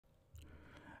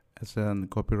As a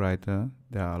copywriter,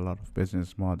 there are a lot of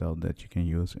business models that you can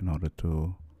use in order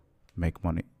to make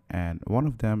money. And one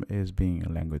of them is being a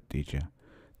language teacher.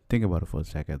 Think about it for a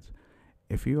second.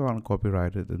 If you are a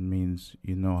copywriter, that means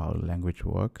you know how language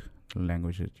works, the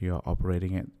language that you are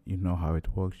operating in, you know how it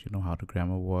works, you know how the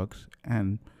grammar works.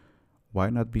 And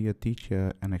why not be a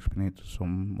teacher and explain it to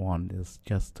someone that's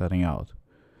just starting out?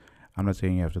 I'm not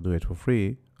saying you have to do it for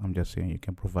free. I'm just saying you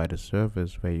can provide a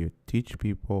service where you teach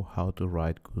people how to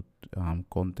write good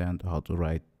content, how to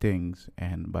write things,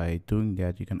 and by doing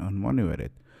that, you can earn money with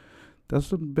it. That's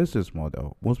the business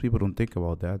model. Most people don't think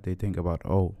about that. They think about,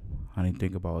 oh, I need to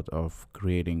think about of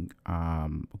creating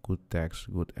good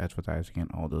text, good advertising,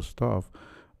 and all those stuff.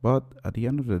 But at the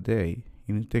end of the day,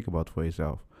 you need to think about for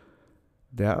yourself.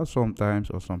 There are some times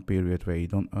or some periods where you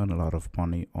don't earn a lot of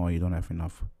money or you don't have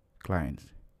enough clients.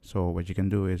 So what you can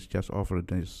do is just offer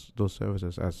those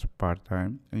services as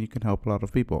part-time, and you can help a lot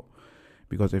of people.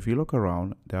 Because if you look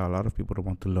around, there are a lot of people that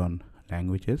want to learn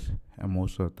languages, and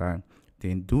most of the time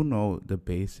they do know the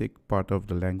basic part of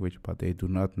the language, but they do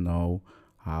not know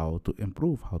how to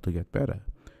improve, how to get better.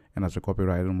 And as a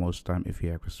copywriter, most time, if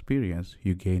you have experience,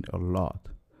 you gain a lot.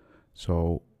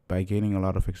 So by gaining a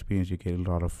lot of experience, you gain a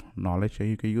lot of knowledge, and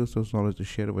you can use those knowledge to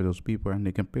share it with those people, and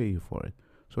they can pay you for it.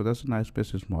 So that's a nice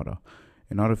business model.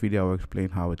 In another video, I will explain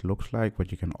how it looks like,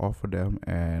 what you can offer them,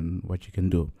 and what you can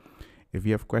do. If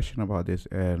you have question about this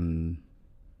and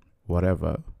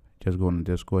whatever, just go on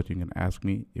Discord. You can ask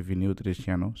me. If you're new to this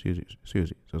channel,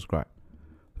 seriously, subscribe.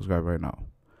 Subscribe right now.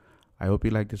 I hope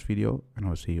you like this video, and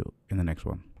I'll see you in the next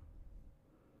one.